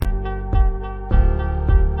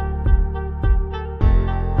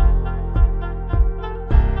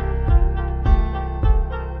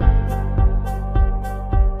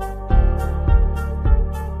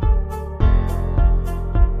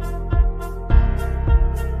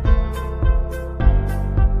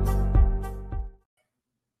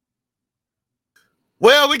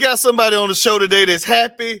Well, we got somebody on the show today that's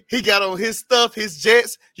happy. He got on his stuff, his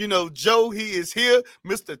Jets. You know, Joe, he is here,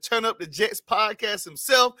 Mr. Turn Up the Jets podcast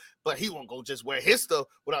himself, but he won't go just wear his stuff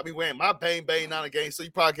without me wearing my Bang Bang 9 game, so you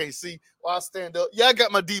probably can't see while I stand up. Yeah, I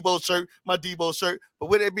got my Debo shirt. But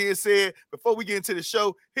with that being said, before we get into the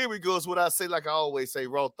show, here we go is what I say like I always say,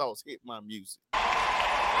 raw thoughts, hit my music.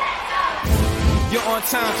 You're on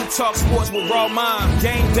time to talk sports with Raw Mind.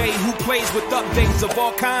 Game day, who plays with updates of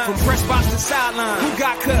all kinds. From press box to sideline, who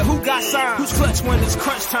got cut, who got signed. Who's clutch when it's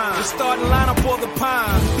crunch time. The starting lineup or the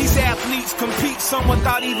pine. These athletes compete, some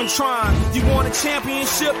without even trying. You want a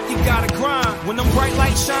championship, you gotta grind. When them bright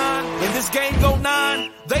lights shine, and this game go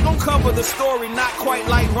 9, they gon' cover the story, not quite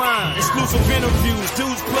like Ryan. Exclusive interviews,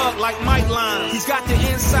 dudes plug like Mike Line. He's got the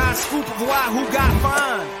inside scoop of why, who got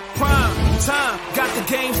fined. Prime time, got the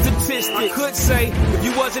game statistics. I could say, if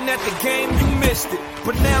you wasn't at the game, you missed it.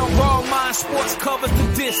 But now Raw Mind Sports covers the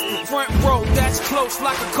distance. Front row, that's close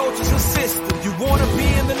like a coach's assistant. You wanna be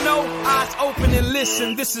in the know? Eyes open and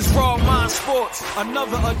listen. This is Raw Mind Sports,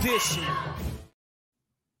 another edition.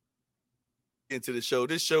 Into the show.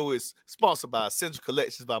 This show is sponsored by Essential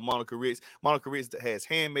Collections by Monica Ritz. Monica Ritz that has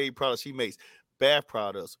handmade products. She makes bath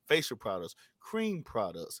products, facial products, cream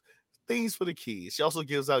products, things for the kids. She also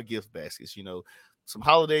gives out gift baskets. You know, some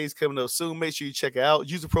holidays coming up soon. Make sure you check it out.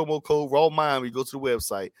 Use the promo code RAWMIND when you go to the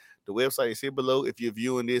website. The website is here below if you're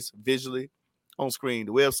viewing this visually on screen.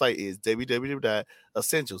 The website is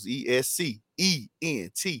www.essentials,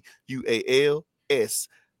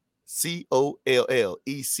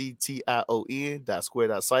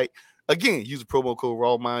 ESCENTUALSCOLLECTION.square.site. Again, use the promo code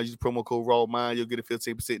RAWMIND. Use the promo code RAWMIND. You'll get a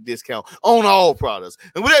 15% discount on all products.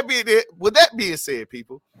 And with that being said,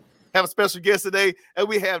 people, have a special guest today, and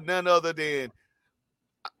we have none other than,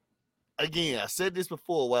 again, I said this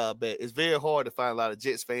before a while back, it's very hard to find a lot of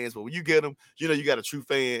Jets fans, but when you get them, you know you got a true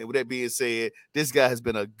fan. And with that being said, this guy has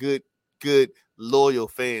been a good, loyal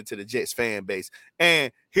fan to the Jets fan base.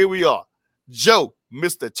 And here we are, Joe,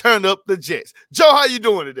 Mr. Turn Up the Jets. Joe, how you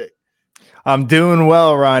doing today? I'm doing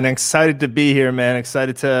well, Ryan. Excited to be here, man.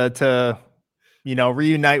 Excited to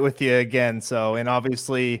reunite with you again. So, and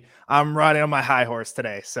obviously I'm riding on my high horse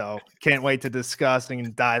today. So can't wait to discuss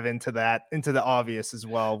and dive into the obvious as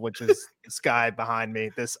well, which is this guy behind me,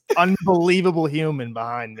 this unbelievable human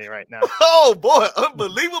behind me right now. Oh boy,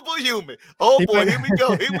 unbelievable human. Oh boy, here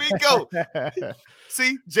we go.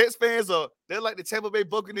 See, Jets fans they're like the Tampa Bay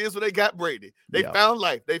Buccaneers when they got Brady. They found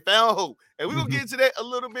life. They found hope. And we're going to get into that a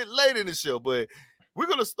little bit later in the show. But we're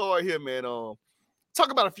going to start here, man.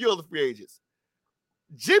 Talk about a few other free agents.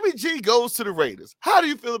 Jimmy G goes to the Raiders. How do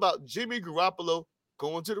you feel about Jimmy Garoppolo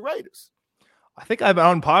going to the Raiders? I think I have an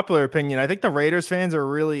unpopular opinion. I think the Raiders fans are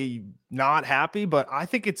really not happy, but I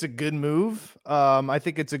think it's a good move. I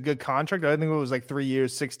think it's a good contract. I think it was like 3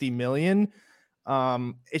 years, $60 million.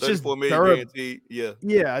 It's just $34 million guaranteed. Yeah.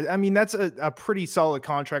 I mean, that's a pretty solid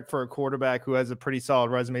contract for a quarterback who has a pretty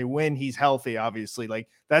solid resume when he's healthy, obviously. Like,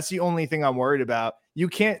 that's the only thing I'm worried about. You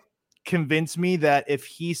can't convince me that if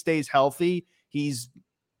he stays healthy, he's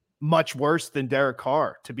much worse than Derek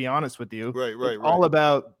Carr, to be honest with you. Right. All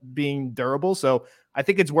about being durable. So I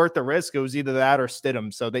think it's worth the risk. It was either that or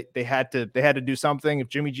Stidham. So they had to do something. If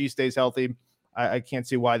Jimmy G stays healthy, I can't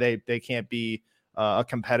see why they can't be a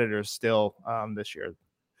competitor still this year.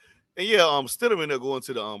 And Stidham ended up going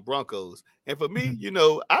to the Broncos. And for me,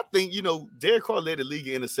 I think, Derek Carr led the league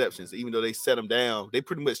in interceptions, even though they set him down. They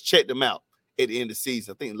pretty much checked him out at the end of the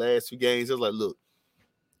season. I think last 2 games, it was like, look,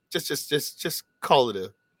 just call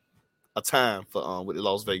it a time for with the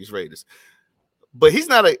Las Vegas Raiders. But he's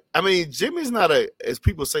not Jimmy's not as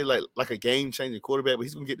people say, like a game-changing quarterback, but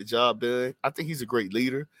he's going to get the job done. I think he's a great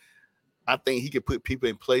leader. I think he can put people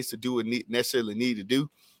in place to do what necessarily need to do.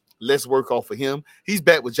 Let's work off of him. He's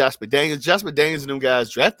back with Josh McDaniels. Josh McDaniels and them guys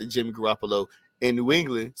drafted Jimmy Garoppolo in New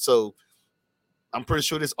England. So I'm pretty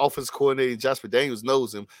sure this offense coordinator, Josh McDaniels,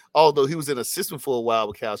 knows him, although he was an assistant for a while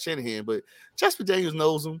with Kyle Shanahan. But Josh McDaniels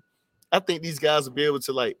knows him. I think these guys will be able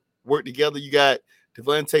to, work together. You got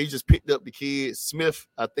Devontae, you just picked up the kid. Smith,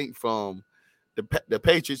 I think, from the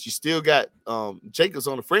Patriots. You still got Jacobs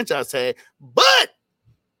on the franchise tag. But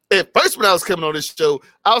at first when I was coming on this show,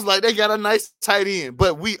 I was like, they got a nice tight end.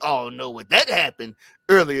 But we all know what that happened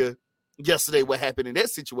earlier yesterday, what happened in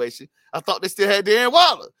that situation. I thought they still had Darren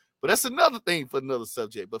Waller. But that's another thing for another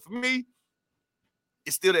subject. But for me,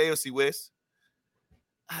 it's still the AFC West.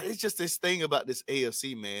 It's just this thing about this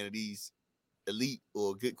AFC, man, and these elite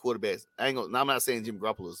or good quarterbacks. I'm not saying Jimmy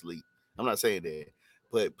Garoppolo is elite. I'm not saying that.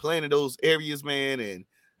 But playing in those areas, man, and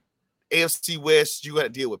AFC West, you got to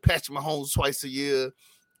deal with Patrick Mahomes twice a year,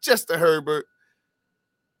 Justin Herbert,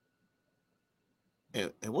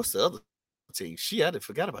 and what's the other team. I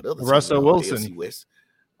forgot about the other Russell team, Wilson. AFC West.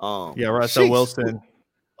 Russell Wilson.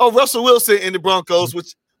 Oh, Russell Wilson in the Broncos,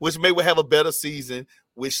 which may have a better season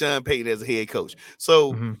with Sean Payton as a head coach.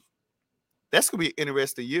 So that's gonna be an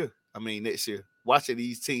interesting year. I mean, next year, watching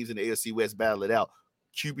these teams in the AFC West battle it out,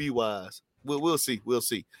 QB wise. We'll see. We'll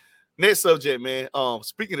see. Next subject, man.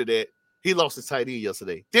 Speaking of that, he lost his tight end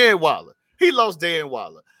yesterday. Darren Waller. He lost Darren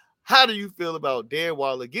Waller. How do you feel about Darren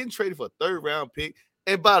Waller getting traded for a 3rd round pick?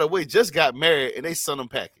 And by the way, just got married and they sent him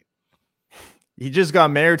packing. He just got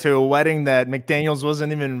married to a wedding that McDaniels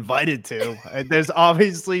wasn't even invited to. There's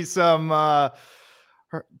obviously some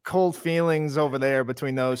cold feelings over there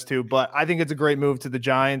between those two, but I think it's a great move to the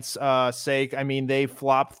Giants' sake. I mean, they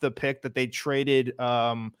flopped the pick that they traded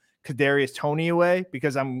Kadarius Toney away,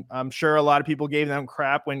 because I'm sure a lot of people gave them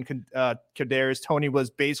crap when Kadarius Toney was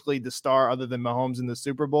basically the star other than Mahomes in the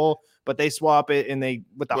Super Bowl. But they swap it and they,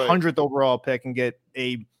 with the 100th overall pick, and get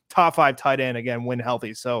a top 5 tight end again when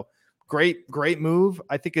healthy. So great move.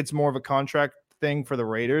 I think it's more of a contract thing for the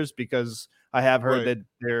Raiders, because I have heard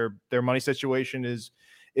that their money situation is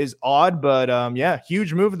odd. But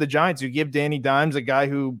huge move of the Giants. You give Danny Dimes, a guy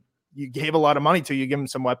who you gave a lot of money to, you give him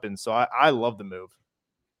some weapons. So I love the move.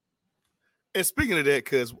 And speaking of that,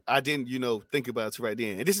 because I didn't, think about it right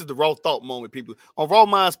then. And this is the raw thought moment, people. On Raw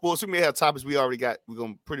Mind Sports, we may have topics we already got. We're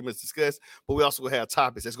going to pretty much discuss, but we also going to have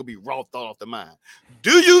topics that's going to be raw thought off the mind.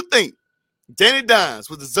 Do you think Danny Dimes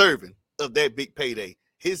was deserving of that big payday?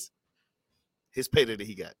 His payday that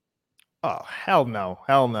he got? Oh, hell no.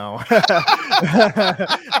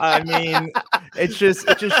 I mean, it just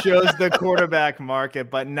shows the quarterback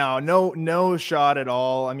market, but no shot at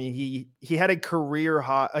all. I mean, he had a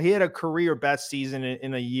career best season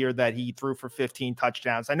in a year that he threw for 15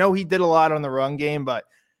 touchdowns. I know he did a lot on the run game, but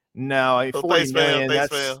no, 40 million.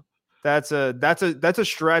 That's a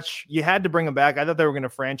stretch. You had to bring him back. I thought they were going to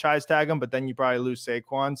franchise tag him, but then you probably lose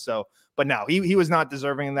Saquon. So, but no, he was not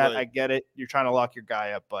deserving of that. Right. I get it. You're trying to lock your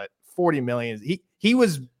guy up, but 40 million. He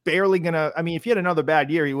was barely gonna. I mean, if he had another bad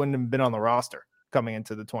year, he wouldn't have been on the roster coming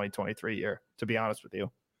into the 2023 year. To be honest with you.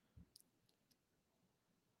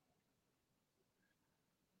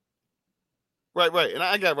 Right. And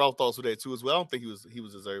I got raw thoughts with that too as well. I don't think he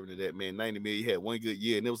was deserving of that, man. 90 million. He had one good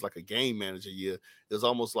year, and it was like a game manager year. It was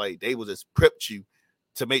almost like they would just prepped you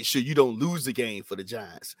to make sure you don't lose the game for the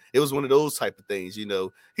Giants. It was one of those type of things,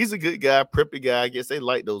 He's a good guy, preppy guy. I guess they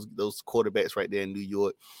like those quarterbacks right there in New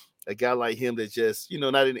York. A guy like him that just,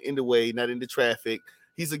 not in the way, not in the traffic.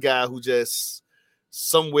 He's a guy who just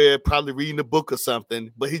somewhere probably reading a book or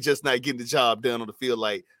something, but he's just not getting the job done on the field.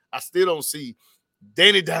 Like, I still don't see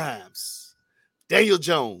Danny Dimes, Daniel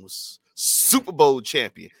Jones, Super Bowl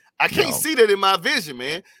champion. I can't see that in my vision,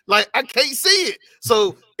 man. Like, I can't see it.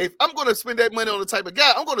 So if I'm going to spend that money on the type of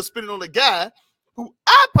guy, I'm going to spend it on a guy who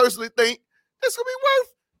I personally think that's going to be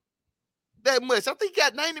worth that much. I think he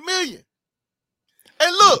got 90 million.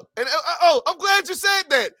 And look, I'm glad you said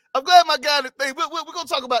that. I'm glad my guy that thing. We're going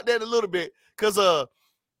to talk about that in a little bit, because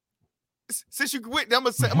since you quit, I'm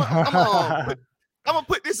going to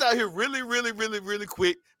put this out here really, really, really, really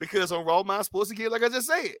quick, because on Raw Mind Sports again, like I just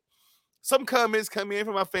said, some comments come in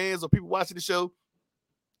from my fans or people watching the show.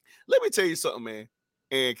 Let me tell you something, man.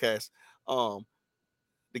 Aaron Cass,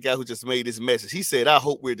 the guy who just made this message, he said, I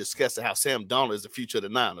hope we're discussing how Sam Darnold is the future of the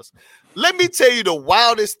Niners. Let me tell you the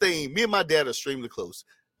wildest thing. Me and my dad are extremely close.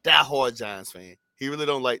 Die-hard Giants fan. He really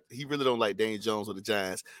don't like Daniel Jones with the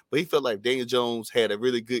Giants, but he felt like Daniel Jones had a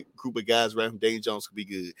really good group of guys around him. Daniel Jones could be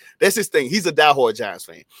good. That's his thing. He's a die-hard Giants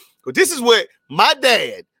fan. But this is what my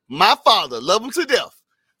dad, my father, love him to death.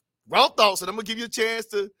 Raw thoughts, and I'm going to give you a chance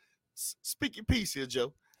to speak your piece here,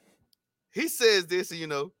 Joe. He says this,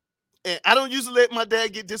 and I don't usually let my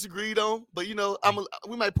dad get disagreed on, but,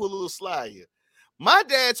 we might pull a little slide here. My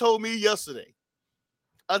dad told me yesterday,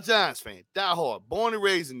 a Giants fan, diehard, born and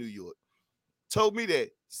raised in New York, told me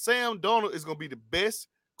that Sam Darnold is going to be the best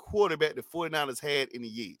quarterback the 49ers had in the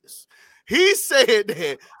years. He said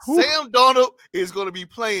that Sam Darnold is going to be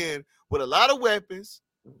playing with a lot of weapons,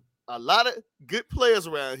 a lot of good players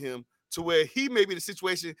around him, to where he may be in a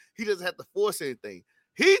situation he doesn't have to force anything.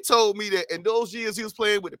 He told me that in those years he was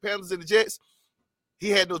playing with the Panthers and the Jets, he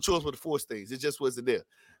had no choice but to force things. It just wasn't there.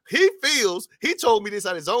 He told me this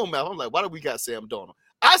out of his own mouth. I'm like, why do we got Sam Darnold?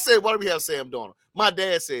 I said, why do we have Sam Darnold? My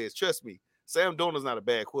dad says, trust me, Sam Darnold's not a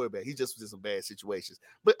bad quarterback. He just was in some bad situations.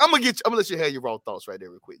 But I'm gonna let you have your raw thoughts right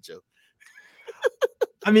there real quick, Joe.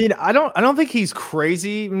 I mean, I don't think he's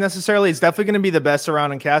crazy necessarily. It's definitely going to be the best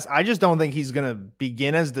surrounding cast. I just don't think he's going to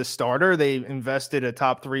begin as the starter. They invested a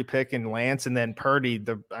top 3 pick in Lance, and then Purdy.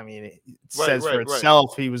 It says for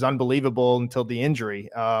itself. He was unbelievable until the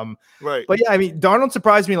injury. Right. But yeah, I mean, Darnold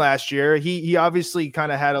surprised me last year. He obviously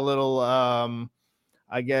kind of had a little,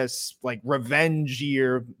 I guess, like revenge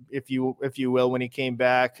year, if you will, when he came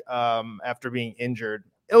back after being injured.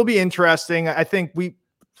 It'll be interesting.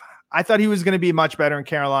 I thought he was going to be much better in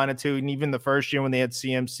Carolina too. And even the first year when they had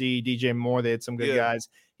CMC, DJ Moore, they had some good guys.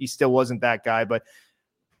 He still wasn't that guy, but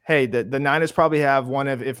hey, the Niners probably have one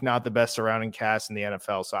of, if not the best surrounding cast in the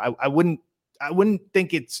NFL. So I wouldn't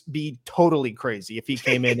think it's be totally crazy if he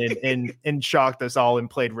came in and shocked us all and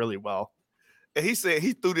played really well. And he said,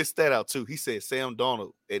 he threw this stat out too. He said Sam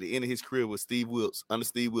Darnold at the end of his career with Steve Wilks, under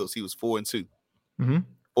Steve Wilks, he was 4-2. Mm-hmm.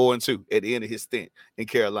 4-2 at the end of his stint in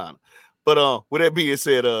Carolina. But with that being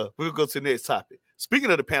said, we'll go to the next topic.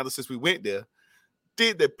 Speaking of the Panthers, since we went there,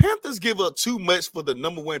 did the Panthers give up too much for the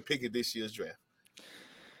number 1 pick of this year's draft?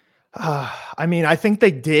 I mean, I think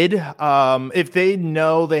they did. If they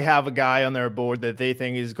know they have a guy on their board that they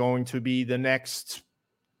think is going to be the next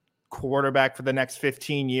quarterback for the next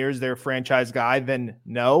 15 years, their franchise guy, then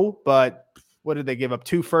no. But what did they give up?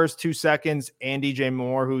 2 firsts, 2 seconds, and DJ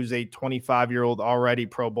Moore, who's a 25-year-old already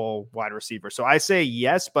Pro Bowl wide receiver. So I say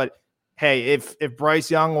yes, but hey, if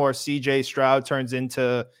Bryce Young or CJ Stroud turns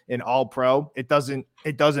into an all-pro, it doesn't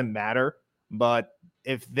matter. But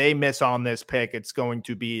if they miss on this pick, it's going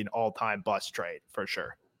to be an all-time bust trade for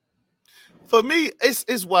sure. For me,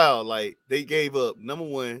 it's wild. Like they gave up number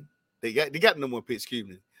 1. They got number 1 pick, excuse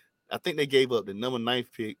me. I think they gave up the number 9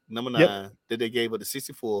 pick, number 9, that they gave up the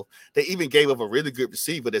 64th. They even gave up a really good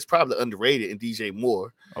receiver that's probably underrated in DJ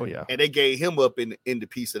Moore. Oh, yeah. And they gave him up in the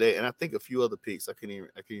piece of that. And I think a few other picks. I can't even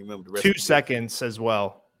remember the rest. 2 seconds as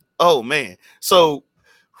well. Oh, man. So,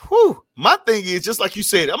 my thing is, just like you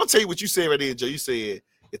said, I'm going to tell you what you said right there, Joe. You said,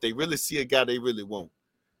 if they really see a guy they really want.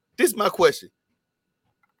 This is my question.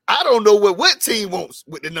 I don't know what team wants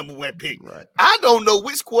with the number 1 pick. Right. I don't know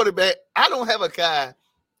which quarterback. I don't have a guy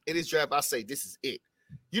in this draft, I say this is it.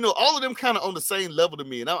 All of them kind of on the same level to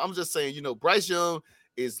me. And I'm just saying, Bryce Young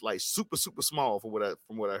is like super, super small from what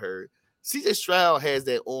I heard. CJ Stroud has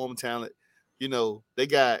that arm talent. They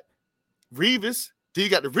got Revis, then you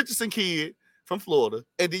got the Richardson kid from Florida,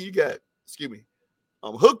 and then you got,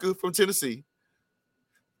 Hooker from Tennessee.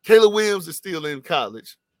 Caleb Williams is still in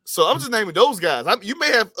college. So I'm just naming those guys. You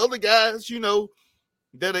may have other guys,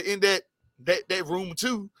 that are in that room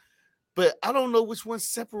too. But I don't know which one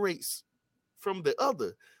separates from the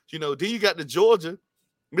other. Then you got the Georgia,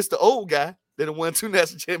 Mr. Old Guy that won 2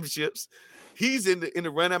 national championships. He's in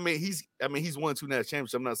the run. He's won 2 national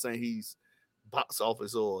championships. I'm not saying he's box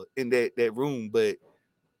office or in that room, but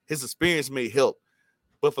his experience may help.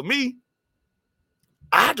 But for me,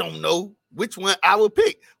 I don't know which one I would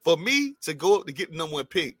pick. For me to go up to get the number 1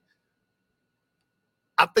 pick,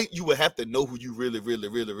 I think you would have to know who you really, really,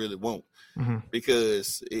 really, really want. Mm-hmm.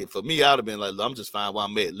 Because for me, I'd have been like, I'm just fine where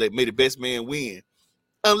I'm at. May the best man win.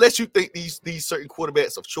 Unless you think these certain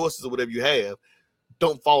quarterbacks of choices or whatever you have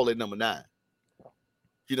don't fall at number 9.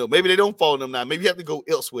 Maybe they don't fall at number 9. Maybe you have to go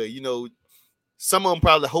elsewhere. Some of them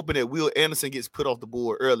probably hoping that Will Anderson gets put off the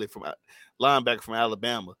board early from linebacker from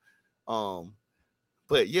Alabama.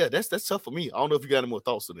 But yeah, that's tough for me. I don't know if you got any more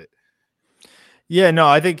thoughts on it. Yeah, no,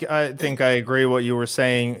 I think I agree what you were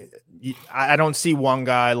saying. I don't see one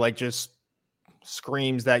guy like just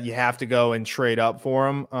screams that you have to go and trade up for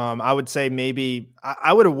him. I would say maybe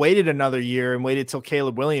I would have waited another year and waited till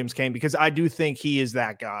Caleb Williams came, because I do think he is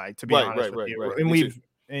that guy, to be honest with you. Right.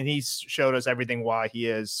 And he's showed us everything why he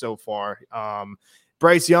is so far.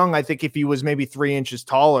 Bryce Young, I think if he was maybe 3 inches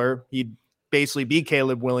taller, he'd basically be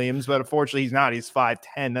Caleb Williams, but unfortunately he's not. He's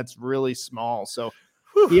 5'10". That's really small. So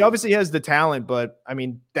he obviously has the talent, but I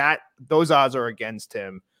mean those odds are against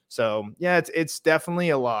him. So yeah, it's definitely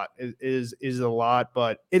a lot. It is a lot,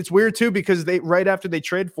 but it's weird too, because they right after they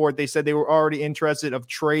trade for it, they said they were already interested of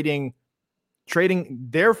trading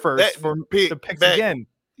their first for the picks again.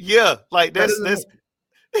 Yeah, like that's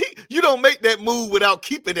you don't make that move without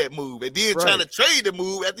keeping that move and then trying to trade the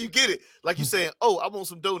move after you get it. Like you saying, oh, I want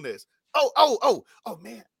some donuts. Oh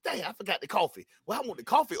man, dang, I forgot the coffee. Well, I want the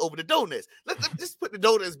coffee over the donuts. Let's just put the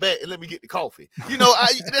donuts back and let me get the coffee.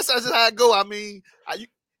 That's just how I go. I mean,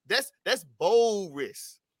 that's bold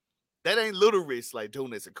risk. That ain't little risk like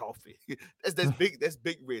donuts and coffee. That's big. That's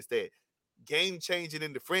big risk. That game changing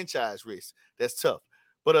in the franchise risk. That's tough.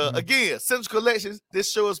 But again, Central Collections.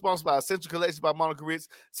 This show is sponsored by Central Collections by Monica Ritz.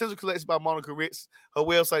 Central Collections by Monica Ritz. Her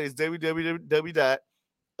website is www.essential,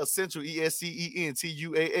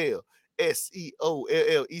 ESCENTUAL,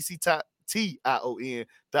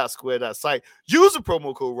 SEOLLECTION.square.site. Use the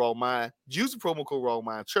promo code RAWMIND. Use the promo code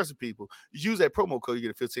RAWMIND. Trusted people. Use that promo code, you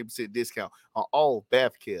get a 15% discount on all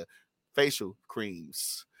bath care, facial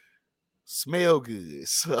creams, smell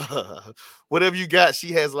goods, whatever you got.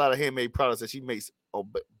 She has a lot of handmade products that she makes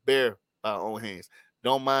bare by her own hands.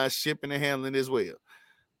 Don't mind shipping and handling as well.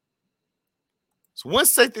 So one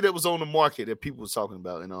safety that was on the market that people was talking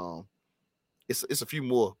about, and it's a few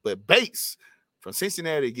more, but Bates from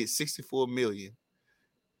Cincinnati gets $64 million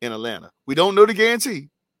in Atlanta. We don't know the guarantee,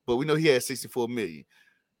 but we know he has $64 million.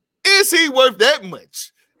 Is he worth that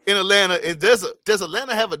much in Atlanta? And does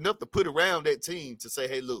Atlanta have enough to put around that team to say,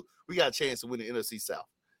 hey, look, we got a chance to win the NFC South?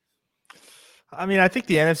 I mean, I think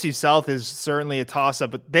the NFC South is certainly a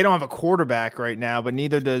toss-up, but they don't have a quarterback right now, but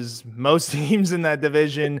neither does most teams in that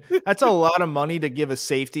division. That's a lot of money to give a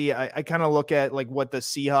safety. I kind of look at like what the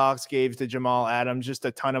Seahawks gave to Jamal Adams, just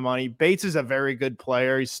a ton of money. Bates is a very good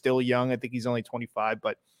player. He's still young. I think he's only 25,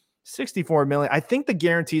 but $64 million. I think the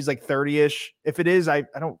guarantee is like 30-ish. If it is, I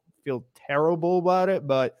don't feel terrible about it,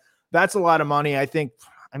 but that's a lot of money. I think,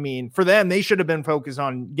 I mean, for them, they should have been focused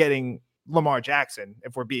on getting Lamar Jackson,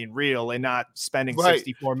 if we're being real, and not spending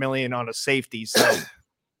 $64 million on a safety. So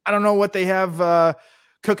I don't know what they have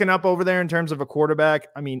cooking up over there in terms of a quarterback.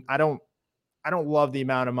 I mean, I don't love the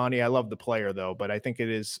amount of money. I love the player though, but I think it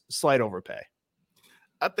is slight overpay.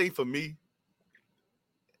 I think for me,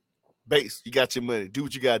 Bates, you got your money. Do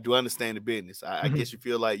what you got to do. Understand the business. I guess you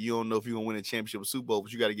feel like you don't know if you're going to win a championship or Super Bowl,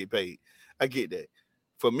 but you got to get paid. I get that.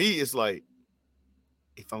 For me, it's like,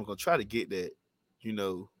 if I'm going to try to get that, you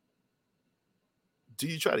know, do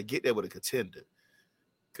you try to get that with a contender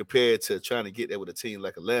compared to trying to get that with a team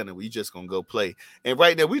like Atlanta where you just going to go play? And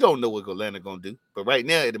right now, we don't know what Atlanta going to do. But right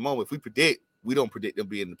now, at the moment, if we don't predict them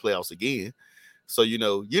being in the playoffs again. So, you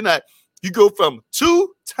know, you go from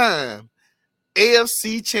 2-time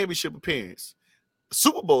AFC championship appearance,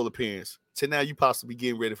 Super Bowl appearance, to now you possibly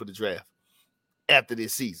getting ready for the draft after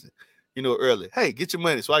this season. You know, early. Hey, get your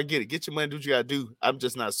money. So I get it. Get your money. Do what you got to do. I'm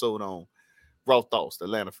just not sold on raw thoughts, the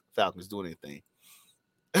Atlanta Falcons doing anything.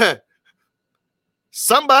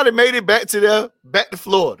 Somebody made it back to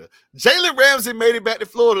Florida. Jalen Ramsey made it back to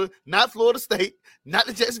Florida, not Florida State, not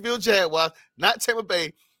the Jacksonville Jaguars, not Tampa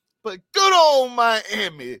Bay, but good old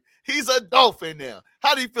Miami. He's a Dolphin now.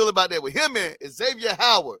 How do you feel about that with him and Xavier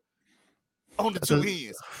Howard on the two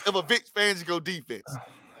ends of a Vic Fangio defense?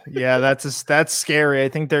 Yeah, that's scary. I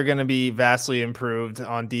think they're going to be vastly improved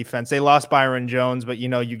on defense. They lost Byron Jones, but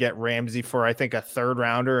you get Ramsey for I think a third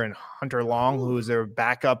rounder and Hunter Long, who is their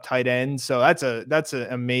backup tight end. So that's an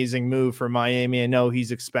amazing move for Miami. I know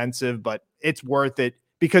he's expensive, but it's worth it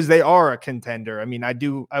because they are a contender. I mean, I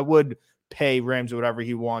would pay Ramsey whatever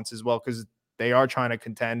he wants as well because they are trying to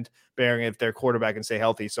contend, bearing if their quarterback can stay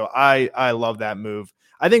healthy. So I love that move.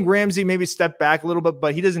 I think Ramsey maybe stepped back a little bit,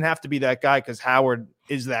 but he doesn't have to be that guy because Howard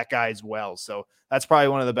is that guy as well. So that's probably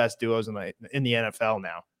one of the best duos in the NFL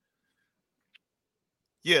now.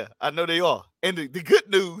 Yeah, I know they are. And the good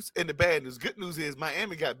news and the bad news. Good news is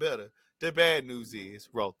Miami got better. The bad news is,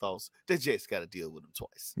 raw thoughts, the Jets got to deal with them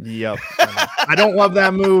twice. Yep. I don't love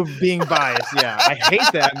that move being biased. Yeah, I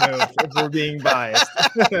hate that move if we're being biased.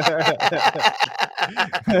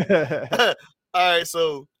 All right,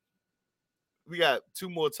 so we got two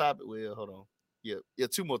more topics. Well, hold on. Yeah,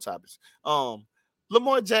 two more topics.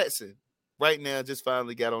 Lamar Jackson right now just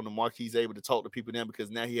finally got on the mark. He's able to talk to people now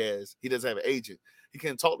because now he doesn't have an agent. He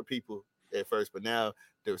couldn't talk to people at first, but now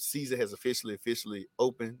the season has officially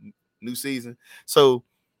opened, new season. So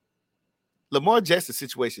Lamar Jackson's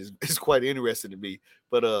situation is quite interesting to me.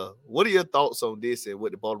 But what are your thoughts on this and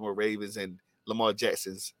what the Baltimore Ravens and Lamar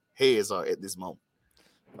Jackson's heads are at this moment?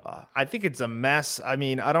 I think it's a mess. I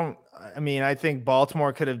think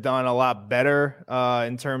Baltimore could have done a lot better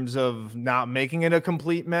in terms of not making it a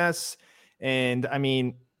complete mess. And I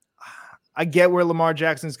mean, I get where Lamar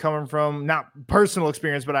Jackson's coming from, not personal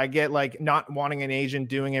experience, but I get like not wanting an agent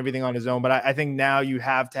doing everything on his own. But I think now you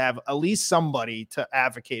have to have at least somebody to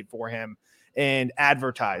advocate for him and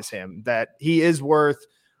advertise him that he is worth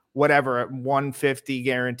whatever, 150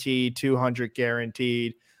 guaranteed, 200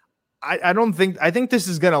 guaranteed. I think this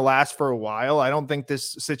is going to last for a while. I don't think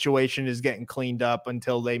this situation is getting cleaned up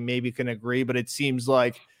until they maybe can agree, but it seems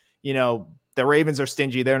like, the Ravens are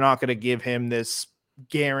stingy. They're not going to give him this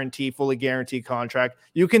fully guaranteed contract.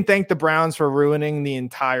 You can thank the Browns for ruining the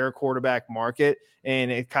entire quarterback market.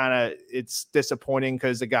 And it's disappointing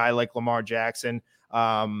because a guy like Lamar Jackson,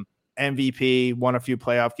 MVP, won a few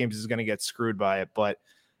playoff games, is going to get screwed by it. But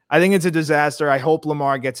I think it's a disaster. I hope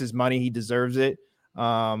Lamar gets his money. He deserves it.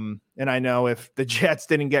 And I know if the Jets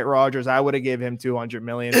didn't get Rodgers, I would have given him $200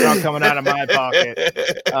 million. It's not coming out of my pocket.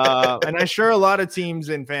 And I'm sure a lot of teams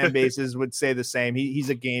and fan bases would say the same. He's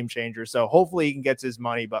a game changer. So hopefully he can get his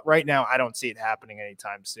money. But right now, I don't see it happening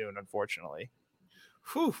anytime soon, unfortunately.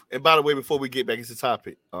 Whew. And by the way, before we get back into the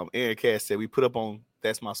topic, Aaron Cass said we put up on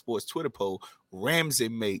That's My Sports Twitter poll, Ramsey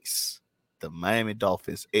makes the Miami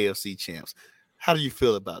Dolphins AFC champs. How do you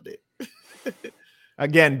feel about that?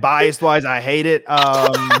 Again, biased-wise, I hate it.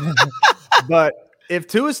 But if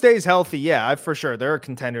Tua stays healthy, yeah, for sure. They're a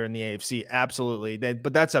contender in the AFC, absolutely.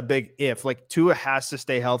 But that's a big if. Like, Tua has to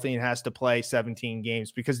stay healthy and has to play 17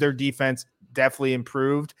 games because their defense definitely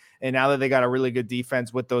improved. And now that they got a really good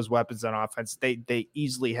defense with those weapons on offense, they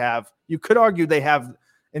easily have – you could argue they have,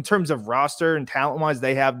 in terms of roster and talent-wise,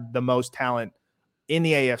 they have the most talent in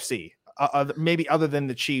the AFC, maybe other than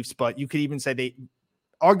the Chiefs. But you could even say they –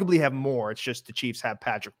 arguably have more. It's just the Chiefs have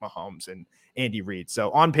Patrick Mahomes and Andy Reid.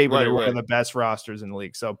 So on paper, they're one of the best rosters in the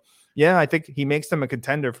league. So yeah, I think he makes them a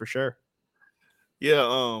contender for sure.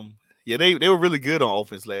 Yeah. They were really good on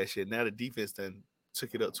offense last year. Now the defense then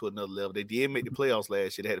took it up to another level. They did make the playoffs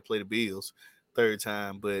last year. They had to play the Bills third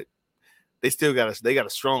time, but they still got a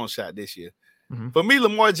strong shot this year. Mm-hmm. For me,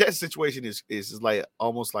 Lamar Jackson's situation is like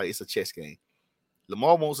almost like it's a chess game.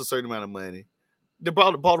 Lamar wants a certain amount of money. The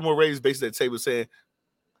Baltimore Ravens basically at the table saying,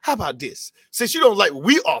 how about this? Since you don't like what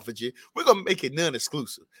we offered you, we're going to make it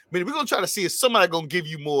non-exclusive. I mean, we're going to try to see if somebody going to give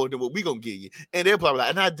you more than what we're going to give you. And they're probably like,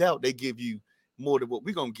 and I doubt they give you more than what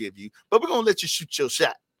we're going to give you, but we're going to let you shoot your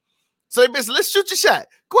shot. So they basically, let's shoot your shot.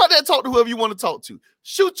 Go out there and talk to whoever you want to talk to.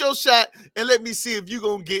 Shoot your shot and let me see if you're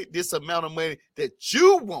going to get this amount of money that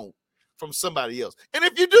you want from somebody else. And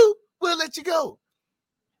if you do, we'll let you go.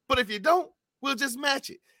 But if you don't, we'll just match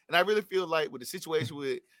it. And I really feel like with the situation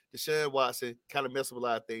with Deshaun Watson kind of mess up a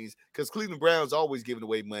lot of things because Cleveland Browns always giving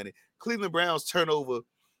away money. Cleveland Browns turn over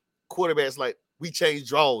quarterbacks like we change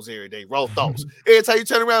draws every day, raw thoughts. Every time you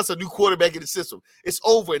turn around, it's a new quarterback in the system. It's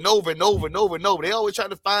over and over and over and over and over. They always trying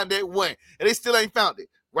to find that one, and they still ain't found it.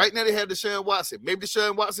 Right now they have Deshaun Watson. Maybe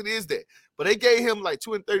Deshaun Watson is that, but they gave him like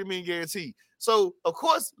 $230 million guarantee. So, of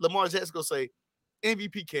course, Lamar Jackson going to say,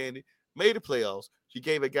 MVP candidate, made the playoffs. You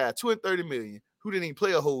gave a guy $230 million. Who didn't even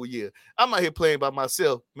play a whole year. I'm out here playing by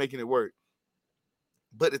myself, making it work.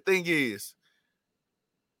 But the thing is,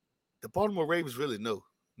 the Baltimore Ravens really know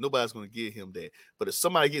nobody's going to give him that. But if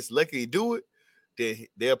somebody gets lucky to do it, then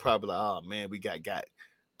they're probably like, oh, man, we got.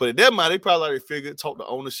 But in their mind, they probably already figured, talk to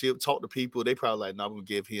ownership, talk to people. They probably like, no,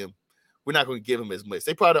 we're not going to give him as much.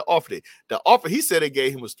 They probably offered it. The offer he said they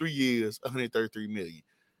gave him was 3 years, $133 million.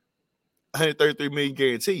 $133 million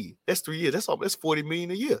guaranteed. That's 3 years. That's $40 million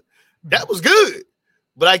a year. That was good,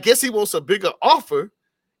 but I guess he wants a bigger offer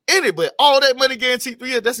in it. But all that money guaranteed 3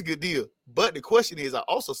 years, that's a good deal. But the question is, I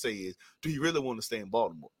also say is, do you really want to stay in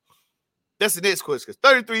Baltimore? That's the next question.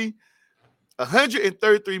 Because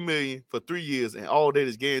 $133 million for 3 years and all that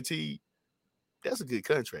is guaranteed, that's a good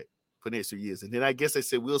contract for the next 3 years. And then I guess they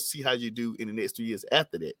said, we'll see how you do in the next 3 years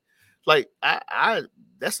after that. Like, I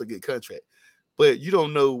that's a good contract. But you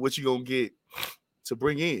don't know what you're going to get to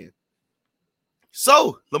bring in.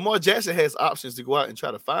 So Lamar Jackson has options to go out and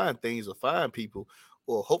try to find things or find people,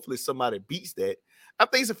 or hopefully somebody beats that. I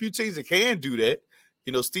think there's a few teams that can do that.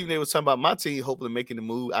 You know, Stephen A was talking about my team hopefully making the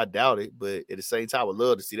move. I doubt it, but at the same time, I would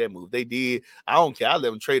love to see that move. They did. I don't care. I let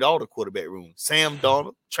them trade all the quarterback room. Sam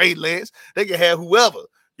Darnold, Trey Lance. They can have whoever.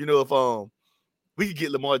 You know, if we could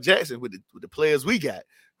get Lamar Jackson with the players we got,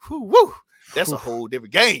 whoo, that's a whole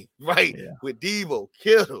different game, right? Yeah. With Deebo,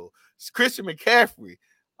 Kittle, Christian McCaffrey,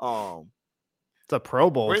 It's a Pro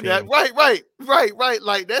Bowl team. Right.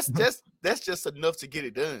 Like that's just enough to get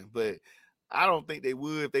it done. But I don't think they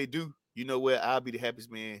would. If they do, you know what? I'll be the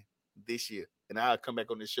happiest man this year. And I'll come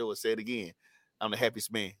back on this show and say it again. I'm the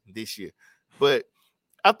happiest man this year. But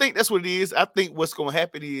I think that's what it is. I think what's going to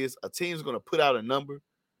happen is a team's going to put out a number.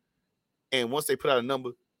 And once they put out a number,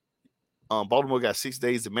 Baltimore got 6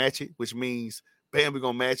 days to match it, which means, bam, we're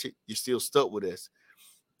going to match it. You're still stuck with us.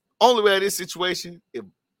 Only way in this situation, if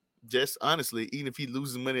just honestly, even if he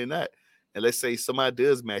loses money or not, and let's say somebody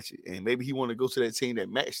does match it, and maybe he want to go to that team that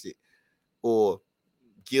matched it, or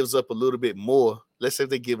gives up a little bit more. Let's say if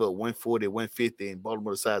they give up 140, 150, and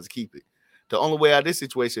Baltimore decides to keep it. The only way out of this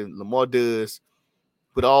situation, Lamar does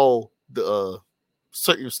what all the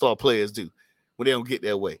certain star players do when they don't get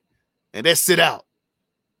their way, and that's sit out.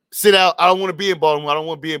 Sit out. I don't want to be in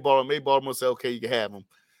Baltimore. Maybe Baltimore say, okay, you can have him.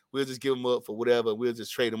 We'll just give him up for whatever. We'll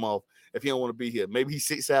just trade him off if he don't want to be here. Maybe he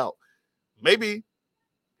sits out. Maybe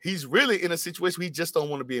he's really in a situation where he just don't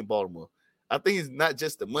want to be in Baltimore. I think it's not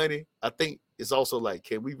just the money. I think it's also like,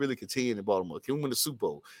 can we really continue in Baltimore? Can we win the Super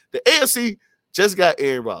Bowl? The AFC, just got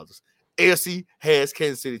Aaron Rodgers. AFC has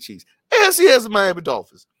Kansas City Chiefs. AFC has the Miami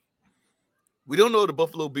Dolphins. We don't know what the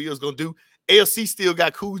Buffalo Bills going to do. AFC still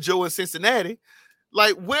got Cujo in Cincinnati.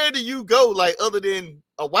 Like, where do you go, like, other than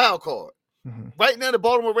a wild card? Mm-hmm. Right now, the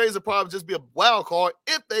Baltimore Ravens will probably just be a wild card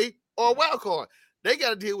if they are a wild card. They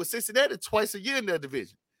got to deal with Cincinnati twice a year in their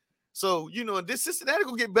division. So, you know, this Cincinnati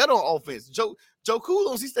going to get better on offense. Joe Cool,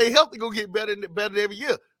 once he stay healthy, going to get better every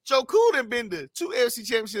year. Joe Cool done been to 2 AFC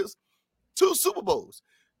championships, 2 Super Bowls.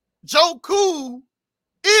 Joe Cool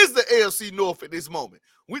is the AFC North at this moment.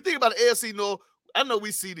 When we think about the AFC North, I know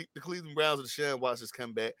we see the Cleveland Browns and the Deshaun Watsons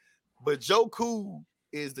come back, but Joe Cool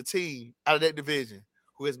is the team out of that division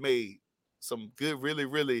who has made some good, really,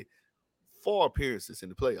 really far appearances in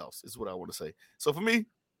the playoffs, is what I want to say. So for me,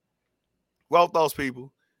 raw thoughts,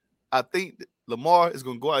 people, I think that Lamar is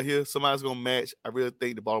going to go out here. Somebody's going to match. I really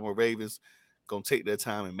think the Baltimore Ravens going to take their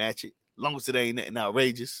time and match it, as long as it ain't nothing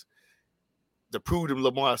outrageous. To prove them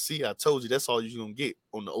Lamar, see, I told you that's all you're going to get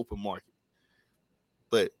on the open market.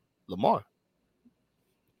 But Lamar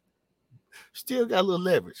still got a little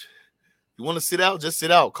leverage. You want to sit out, just sit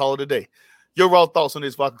out. Call it a day. Your raw thoughts on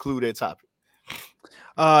this if I conclude that topic.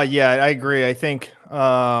 Yeah, I agree. I think,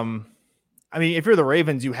 I mean, if you're the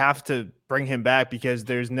Ravens, you have to bring him back because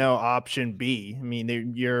there's no option B. I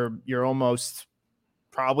mean, you're almost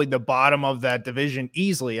probably the bottom of that division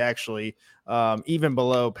easily, actually, even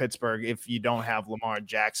below Pittsburgh if you don't have Lamar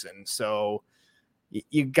Jackson. So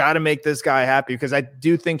you got to make this guy happy because I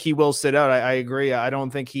do think he will sit out. I agree. I don't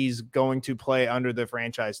think he's going to play under the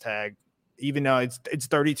franchise tag, even though it's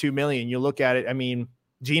 $32 million. You look at it. I mean,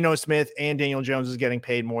 Geno Smith and Daniel Jones is getting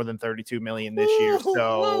paid more than $32 million this year.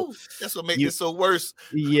 So that's what makes it so worse.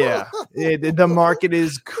 Yeah, the market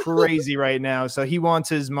is crazy right now. So he wants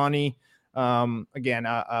his money. Again,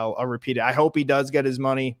 I'll repeat it. I hope he does get his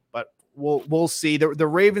money, but we'll see. The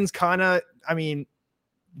Ravens kind of, I mean,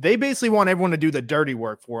 they basically want everyone to do the dirty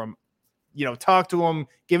work for him. You know, talk to him,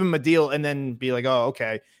 give him a deal, and then be like, oh,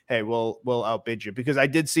 okay, hey, we'll outbid you. Because I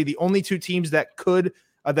did see the only 2 teams that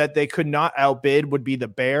they could not outbid would be the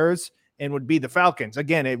Bears and would be the Falcons.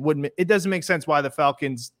 Again, it doesn't make sense why the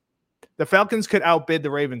Falcons could outbid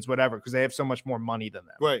the Ravens, whatever, because they have so much more money than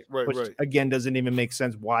them. Right. Which, again, doesn't even make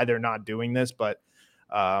sense why they're not doing this, but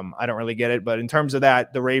I don't really get it. But in terms of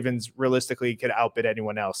that, the Ravens realistically could outbid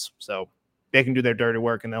anyone else. So they can do their dirty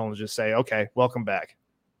work and they'll just say, okay, welcome back.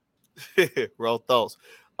 Raw thoughts.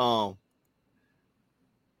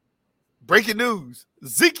 Breaking news.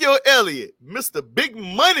 Ezekiel Elliott, Mr. Big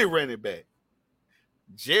Money running back.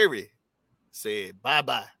 Jerry said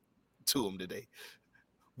bye-bye to him today.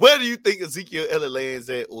 Where do you think Ezekiel Elliott lands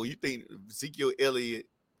at, or you think Ezekiel Elliott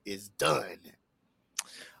is done?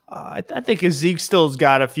 I think Zeke still's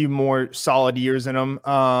got a few more solid years in him.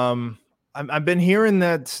 I've been hearing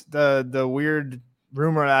that the weird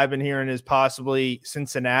rumor that I've been hearing is possibly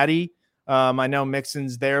Cincinnati. I know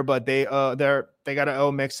Mixon's there, but they got to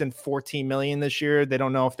owe Mixon $14 million this year. They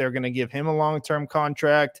don't know if they're going to give him a long-term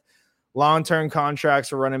contract. Long-term contracts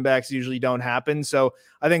for running backs usually don't happen. So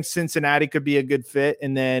I think Cincinnati could be a good fit.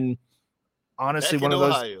 And then honestly, one of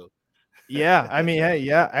those. Ohio. Yeah. I mean, hey,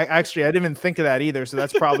 yeah, I didn't even think of that either. So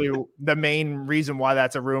that's probably the main reason why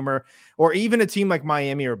that's a rumor. Or even a team like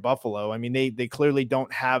Miami or Buffalo. I mean, they clearly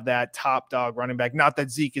don't have that top dog running back. Not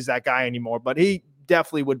that Zeke is that guy anymore, but he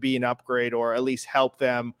definitely would be an upgrade or at least help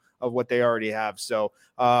them of what they already have. So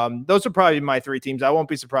those are probably my 3 teams. I won't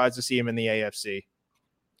be surprised to see him in the AFC.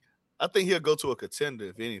 I think he'll go to a contender,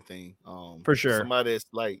 if anything. For sure. Somebody that's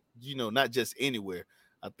like, you know, not just anywhere.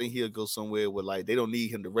 I think he'll go somewhere where, like, they don't need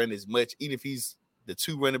him to run as much. Even if he's the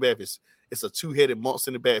 2 running back, it's a 2-headed monster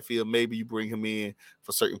in the backfield. Maybe you bring him in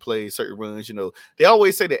for certain plays, certain runs. You know, they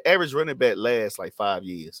always say the average running back lasts like 5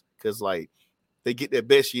 years because, like, they get their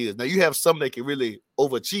best years. Now, you have some that can really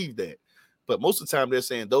overachieve that. But most of the time, they're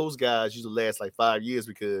saying those guys usually last like 5 years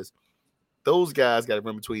because those guys got to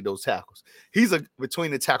run between those tackles. He's a between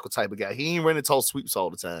the tackle type of guy. He ain't running tall sweeps all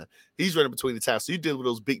the time. He's running between the tackles. So you deal with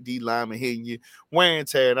those big D linemen hitting you, wear and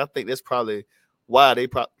tear. And I think that's probably why they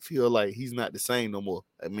probably feel like he's not the same no more.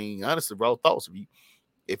 I mean, honestly, raw thoughts.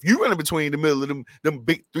 If you running between the middle of them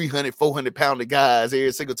big 300, 400-pounder guys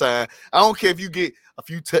every single time, I don't care if you get a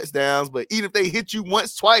few touchdowns, but even if they hit you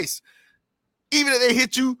once, twice, even if they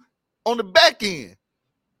hit you on the back end,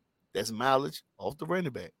 that's mileage off the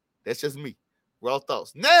running back. That's just me. Raw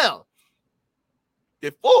thoughts. Now,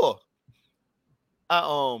 before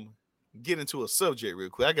I get into a subject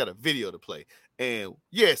real quick, I got a video to play. And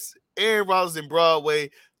yes, Aaron Rodgers in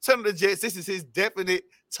Broadway, Turn of the Jets. This is his definite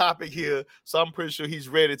topic here. So I'm pretty sure he's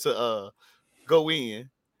ready to go in.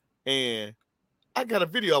 And I got a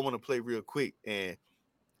video I want to play real quick. And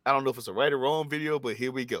I don't know if it's a right or wrong video, but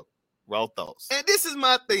here we go. Raw thoughts. And this is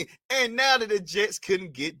my thing. And now that the Jets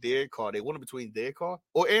couldn't get Derek Carr, they wanted between Derek Carr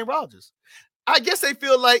or Aaron Rodgers. I guess they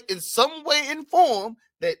feel like in some way, in form,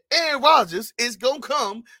 that Aaron Rodgers is going to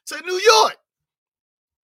come to New York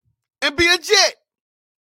and be a Jet.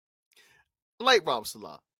 I like Rob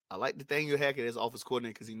Saleh. I like Nathaniel Hackett as office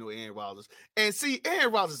coordinator because he know Aaron Rodgers. And see,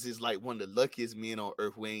 Aaron Rodgers is like one of the luckiest men on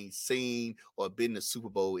earth who ain't seen or been in the Super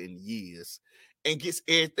Bowl in years and gets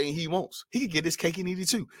everything he wants. He can get his cake and eat it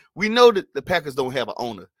too. We know that the Packers don't have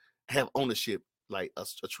ownership like a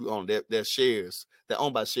true owner. They're shares. They're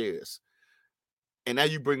owned by shares. And now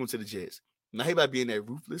you bring them to the Jets. Now he might be in that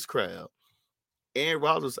ruthless crowd. Aaron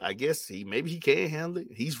Rodgers, I guess maybe he can handle it.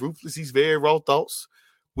 He's ruthless. He's very raw thoughts.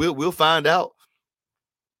 We'll find out.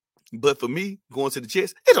 But for me, going to the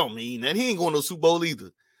Jets, it don't mean that. He ain't going to the Super Bowl either.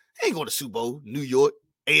 He ain't going to Super Bowl, New York,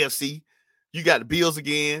 AFC. You got the Bills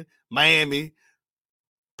again, Miami.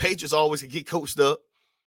 Patriots always can get coached up.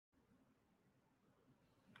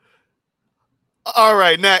 All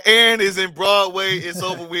right, now Aaron is in Broadway. It's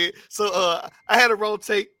over with. So I had a roll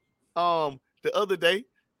tape the other day,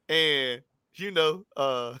 and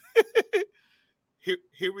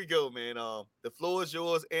Here we go, man. The floor is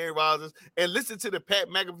yours, Aaron Rodgers. And listen to the Pat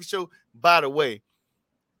McAfee show. By the way,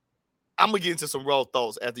 I'm going to get into some raw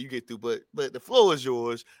thoughts after you get through, but the floor is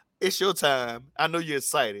yours. It's your time. I know you're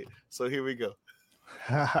excited. So here we go.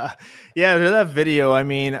 Yeah, that video, I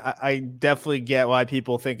mean, I definitely get why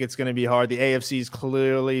people think it's going to be hard. The AFC is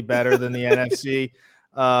clearly better than the NFC.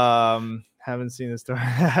 Haven't seen this story.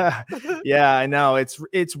 Yeah, I know.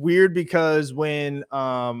 It's weird because when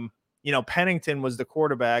Pennington was the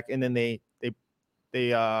quarterback, and then they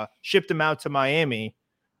shipped him out to Miami.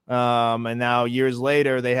 And now years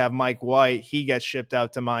later, they have Mike White. He gets shipped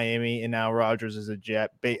out to Miami, and now Rodgers is a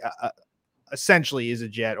Jet. Essentially is a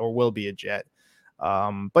Jet or will be a Jet.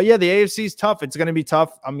 But yeah, the AFC is tough. It's going to be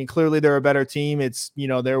tough. I mean, clearly they're a better team. It's,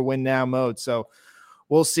 their win now mode. So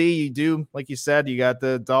we'll see. You do, like you said, you got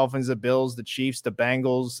the Dolphins, the Bills, the Chiefs, the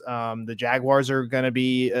Bengals. The Jaguars are going to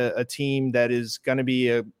be a team that is going to be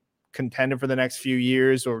a contender for the next few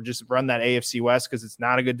years, or just run that AFC West because it's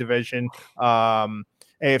not a good division.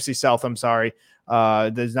 AFC South, I'm sorry.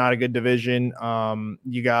 There's not a good division.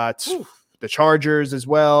 You got the Chargers as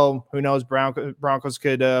well. Who knows? Broncos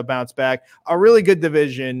could bounce back. A really good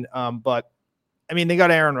division, but I mean, they got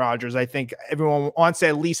Aaron Rodgers. I think everyone wants to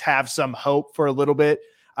at least have some hope for a little bit.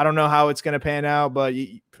 I don't know how it's going to pan out, but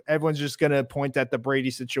everyone's just going to point at the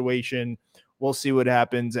Brady situation. We'll see what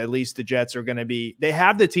happens. At least the Jets are going to they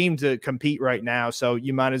have the team to compete right now, so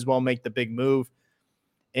you might as well make the big move.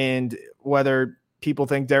 And whether people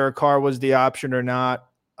think Derek Carr was the option or not,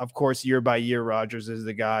 of course, year by year, Rodgers is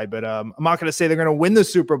the guy. But I'm not going to say they're going to win the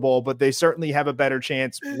Super Bowl, but they certainly have a better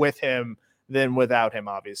chance with him than without him,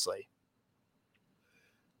 obviously.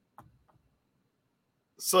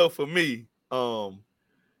 So for me,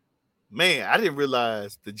 man, I didn't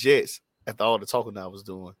realize the Jets, after all the talking I was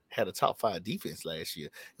doing, had a top 5 defense last year.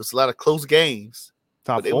 It was a lot of close games.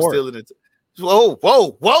 Top 4. They were still in it. Whoa.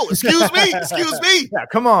 Excuse me. Yeah,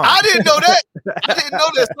 come on. I didn't know that.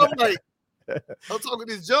 So I'm like, I'm talking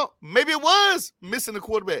this jump. Maybe it was missing the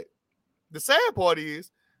quarterback. The sad part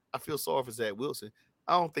is I feel sorry for Zach Wilson.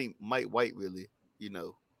 I don't think Mike White really,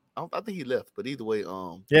 I think he left, but either way,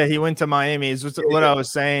 yeah, he went to Miami. What I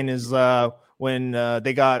was saying is when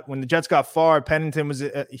the Jets got far, Pennington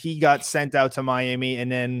he got sent out to Miami,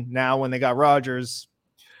 and then now when they got Rodgers,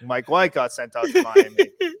 Mike White got sent out to Miami.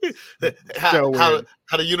 how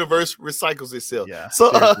the universe recycles itself. Yeah.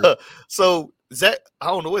 So Zach, I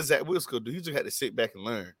don't know what Zach Wilson could do. He just had to sit back and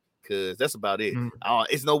learn, because that's about it.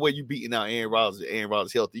 It's no way you beating out Aaron Rodgers. Aaron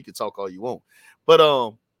Rodgers healthy. You can talk all you want, but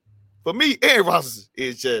for me, Aaron Rodgers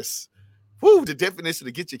is just the definition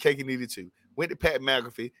to get your cake and eat it too. Went to Pat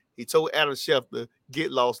McAfee. He told Adam Schefter,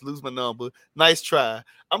 get lost, lose my number. Nice try.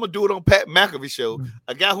 I'm going to do it on Pat McAfee show.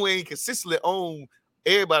 A guy who ain't consistently on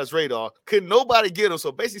everybody's radar. Couldn't nobody get him.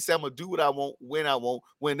 So basically said, I'm going to do what I want, when I want,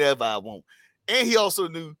 whenever I want. And he also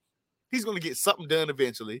knew he's going to get something done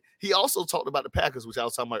eventually. He also talked about the Packers, which I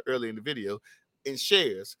was talking about earlier in the video, in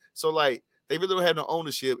shares. So like, they really don't have no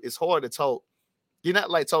ownership. It's hard to talk. You're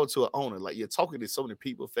not like talking to an owner. Like, you're talking to so many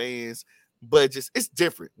people, fans, but it's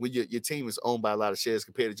different when your team is owned by a lot of shares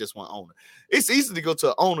compared to just one owner. It's easy to go to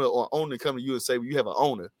an owner or owner come to you and say, well, you have an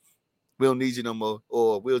owner. We don't need you no more.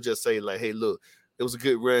 Or we'll just say like, hey, look, it was a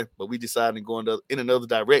good run, but we decided to go in another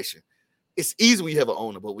direction. It's easy when you have an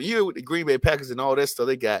owner, but when you're with the Green Bay Packers and all that stuff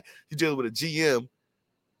they got, you're dealing with a GM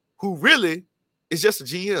who really is just a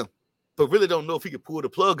GM, but really don't know if he can pull the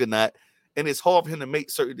plug or not. And it's hard for him to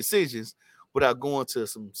make certain decisions without going to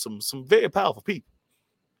some very powerful people.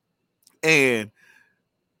 And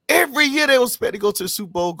every year they was expected to go to the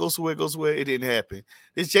Super Bowl, go somewhere. It didn't happen.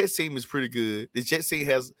 This Jets team is pretty good. This Jets team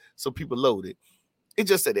has some people loaded. It's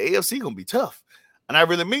just that the AFC going to be tough. And I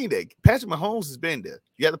really mean that. Patrick Mahomes has been there.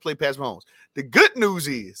 You have to play Patrick Mahomes. The good news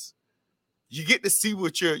is you get to see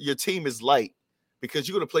what your team is like because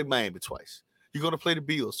you're going to play Miami twice. You're going to play the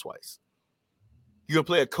Bills twice. You're going to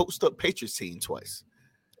play a coached-up Patriots team twice.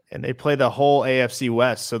 And they play the whole AFC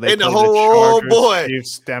West. So they and play the whole, Chargers,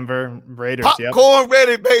 Chiefs, Denver, Raiders. Popcorn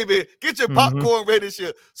ready, baby. Get your popcorn ready this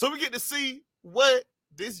year. So we get to see what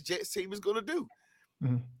this Jets team is going to do.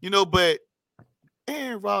 Mm-hmm. But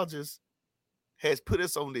Aaron Rodgers has put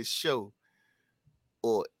us on this show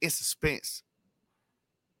or in suspense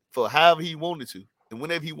for however he wanted to and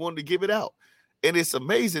whenever he wanted to give it out. And it's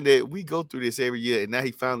amazing that we go through this every year, and now he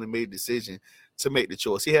finally made a decision to make the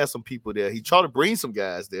choice. He has some people there. He tried to bring some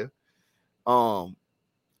guys there. I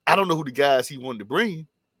don't know who the guys he wanted to bring.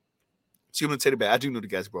 So I'm going to tell you about I do know the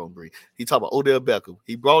guys he brought him bring. He talked about Odell Beckham.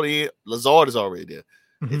 He brought in Lazard is already there.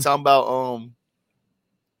 Mm-hmm. They're talking about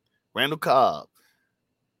Randall Cobb,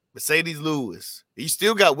 Mercedes Lewis. You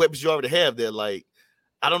still got weapons you already have there. Like,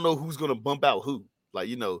 I don't know who's going to bump out who. Like,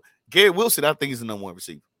 Gary Wilson, I think, is the number one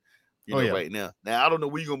receiver. Right now. Now, I don't know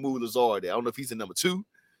where you're going to move Lazard there. I don't know if he's the number 2.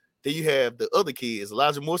 Then you have the other kids.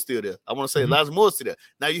 Elijah Moore still there. I want to say Elijah Moore still there.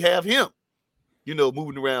 Now you have him,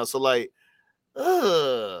 moving around. So, like,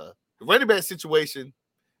 the running back situation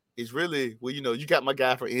is really, well, you got my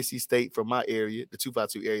guy from NC State from my area, the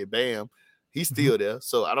 252 area, Bam. He's still there.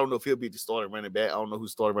 So I don't know if he'll be the starting running back. I don't know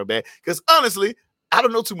who's starting running back. Because honestly, I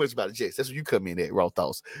don't know too much about the Jets. That's where you come in at, Raw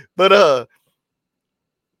Thoughts. But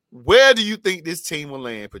where do you think this team will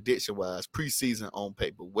land prediction-wise, preseason on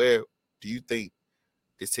paper? Where do you think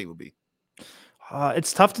this team will be?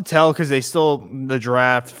 It's tough to tell because they still the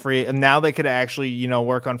draft free, and now they could actually,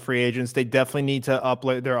 work on free agents. They definitely need to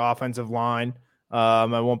upload their offensive line. I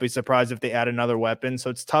won't be surprised if they add another weapon. So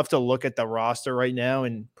it's tough to look at the roster right now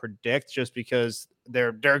and predict just because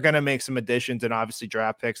they're going to make some additions and obviously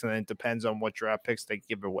draft picks, and then it depends on what draft picks they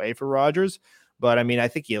give away for Rodgers. But I mean, I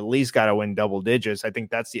think you at least got to win double digits. I think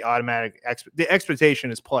that's the automatic the expectation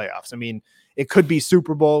is playoffs. I mean, it could be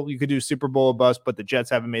Super Bowl. You could do Super Bowl or bust, but the Jets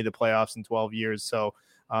haven't made the playoffs in 12 years. So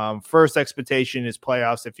first expectation is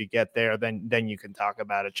playoffs. If you get there, then you can talk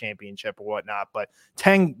about a championship or whatnot. But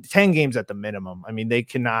 10 games at the minimum. I mean, they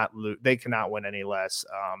cannot win any less.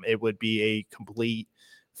 It would be a complete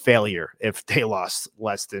failure if they lost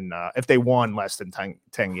if they won less than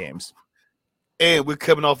 10 games. And we're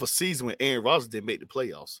coming off a season when Aaron Rodgers didn't make the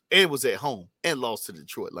playoffs and was at home and lost to the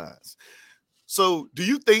Detroit Lions. So do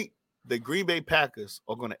you think the Green Bay Packers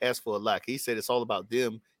are going to ask for a lot? He said it's all about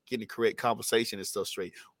them getting the correct conversation and stuff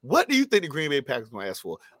straight. What do you think the Green Bay Packers are going to ask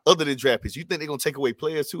for other than draft picks? You think they're going to take away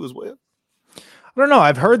players too as well? I don't know.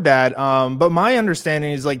 I've heard that. But my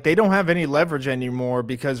understanding is like they don't have any leverage anymore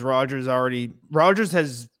because Rodgers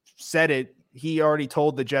has said it. He already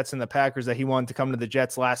told the Jets and the Packers that he wanted to come to the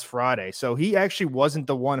Jets last Friday. So he actually wasn't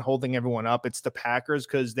the one holding everyone up. It's the Packers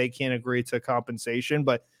because they can't agree to compensation,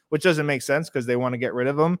 which doesn't make sense because they want to get rid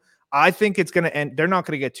of him. I think it's going to end. They're not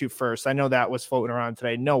going to get 2 firsts. I know that was floating around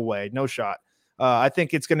today. No way, no shot. I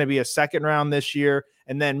think it's going to be a second round this year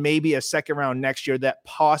and then maybe a second round next year that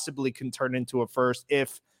possibly can turn into a first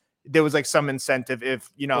if there was like some incentive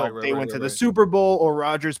if, they went to the Super Bowl or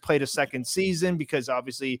Rodgers played a second season, because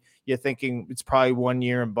obviously you're thinking it's probably 1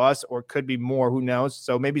 year and bust, or it could be more, who knows?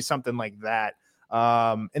 So maybe something like that.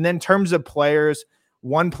 And then in terms of players,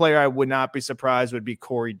 one player I would not be surprised would be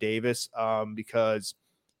Corey Davis, because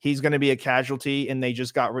he's going to be a casualty, and they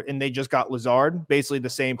just got Lazard, basically the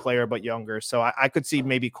same player, but younger. So I could see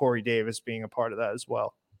maybe Corey Davis being a part of that as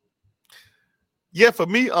well. Yeah. For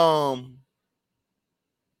me, I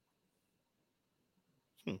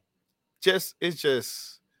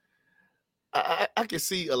can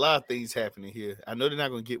see a lot of things happening here. I know they're not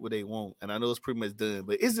going to get what they want, and I know it's pretty much done.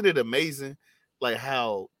 But isn't it amazing, like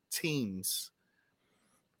how teams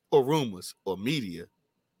or rumors or media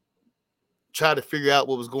try to figure out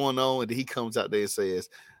what was going on, and then he comes out there and says,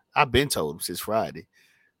 "I've been told him since Friday,"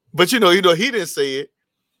 but he didn't say it.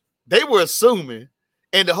 They were assuming,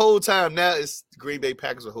 and the whole time now it's the Green Bay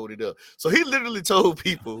Packers are holding it up. So he literally told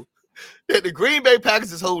people that the Green Bay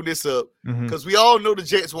Packers is holding this up because we all know the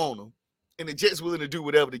Jets want them, and the Jets willing to do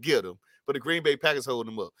whatever to get them. But the Green Bay Packers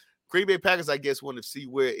holding them up. Green Bay Packers, I guess, want to see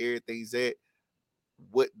where everything's at.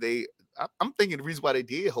 I'm thinking the reason why they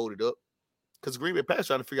did hold it up because Green Bay Packers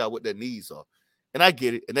trying to figure out what their needs are, and I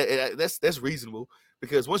get it, and that's reasonable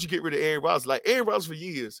because once you get rid of Aaron Rodgers, like Aaron Rodgers for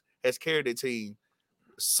years has carried their team,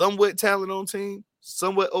 somewhat talented on team,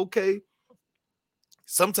 somewhat okay.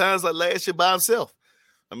 Sometimes like last year by himself.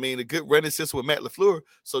 I mean, a good running system with Matt LaFleur.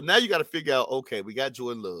 So now you got to figure out, okay, we got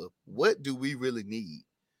Jordan Love. What do we really need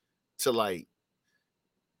to like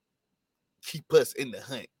keep us in the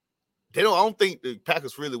hunt? I don't think the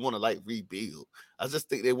Packers really want to like rebuild. I just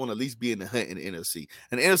think they want to at least be in the hunt in the NFC.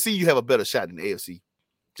 And the NFC, you have a better shot than the AFC.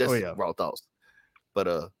 Just raw thoughts.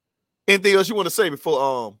 But anything else you want to say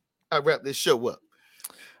before I wrap this show up?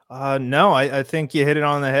 No, I think you hit it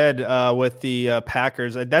on the head with the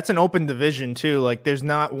Packers. That's an open division too. Like there's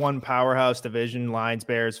not one powerhouse division. Lions,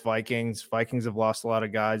 Bears, Vikings. Vikings have lost a lot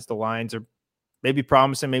of guys. The Lions are maybe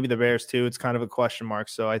promising, maybe the Bears too. It's kind of a question mark.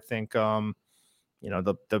 So I think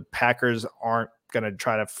the Packers aren't going to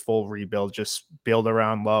try to full rebuild, just build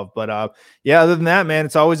around Love. But other than that, man,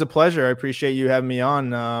 it's always a pleasure. I appreciate you having me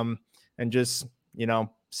on and just,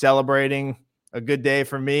 celebrating a good day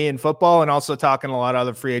for me in football and also talking a lot of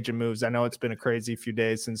other free agent moves. I know it's been a crazy few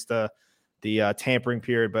days since the tampering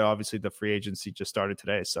period, but obviously the free agency just started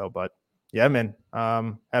today. So, but yeah, man,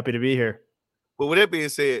 happy to be here. Well, with that being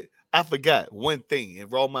said, I forgot one thing, and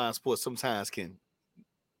Raw Mind Sports sometimes can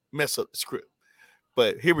mess up the script.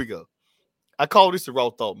 But here we go. I call this the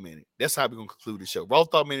Raw Thought Minute. That's how we're going to conclude the show. Raw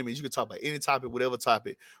Thought Minute means you can talk about any topic, whatever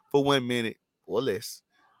topic, for 1 minute or less,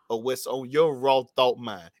 or what's on your raw thought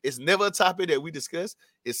mind. It's never a topic that we discuss.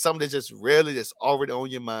 It's something that's just rarely that's already on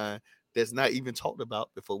your mind that's not even talked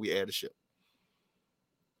about before we add a show.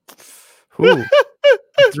 Ooh,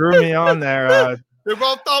 threw me on there. The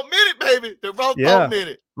Raw Thought Minute, baby. The Raw Thought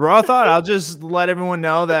Minute. Raw Thought. I'll just let everyone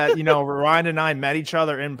know that, Ryan and I met each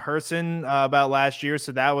other in person about last year.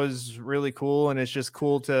 So that was really cool. And it's just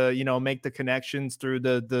cool to, make the connections through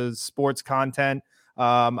the sports content.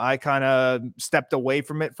 I kind of stepped away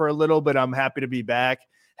from it for a little, but I'm happy to be back.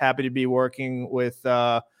 Happy to be working with,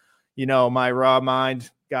 my Raw Mind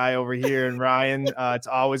guy over here and Ryan. It's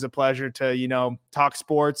always a pleasure to, talk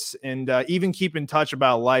sports and even keep in touch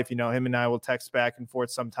about life. Him and I will text back and forth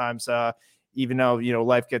sometimes, even though,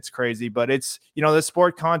 life gets crazy. But it's, the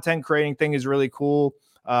sport content creating thing is really cool.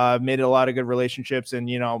 Made a lot of good relationships. And,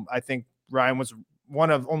 I think Ryan was one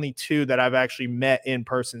of only two that I've actually met in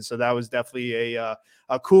person. So that was definitely a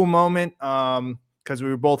cool moment because we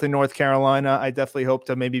were both in North Carolina. I definitely hope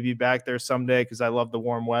to maybe be back there someday because I love the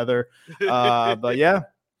warm weather. But yeah,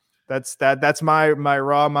 that's my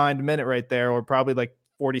Raw Mind minute right there, or probably like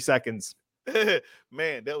 40 seconds.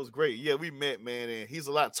 Man, that was great. Yeah, we met, man, and he's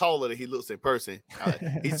a lot taller than he looks in person.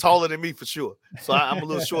 He's taller than me for sure. So I'm a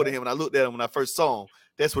little shorter than him. And I looked at him when I first saw him.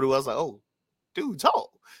 That's what it was. Like, oh, dude,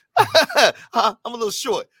 tall. I'm a little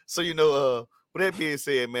short. So, with that being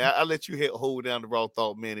said, man, I let you hold down the Raw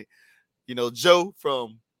Thought Minute. Joe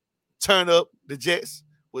from Turn Up the Jets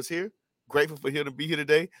was here. Grateful for him to be here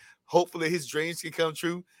today. Hopefully his dreams can come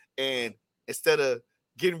true. And instead of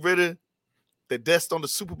getting rid of the dust on the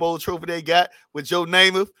Super Bowl trophy they got with Joe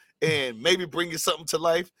Namath and maybe bringing something to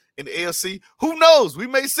life in the AFC, who knows? We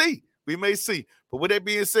may see. But with that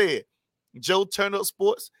being said, Joe Turn Up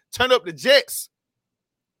Sports, Turn Up the Jets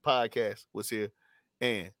podcast was here.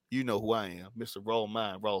 And you know who I am, Mr. Raw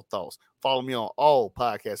Mind, Raw Thoughts. Follow me on all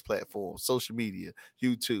podcast platforms, social media,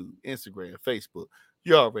 YouTube, Instagram, Facebook.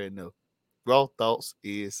 You already know. Raw Thoughts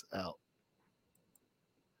is out.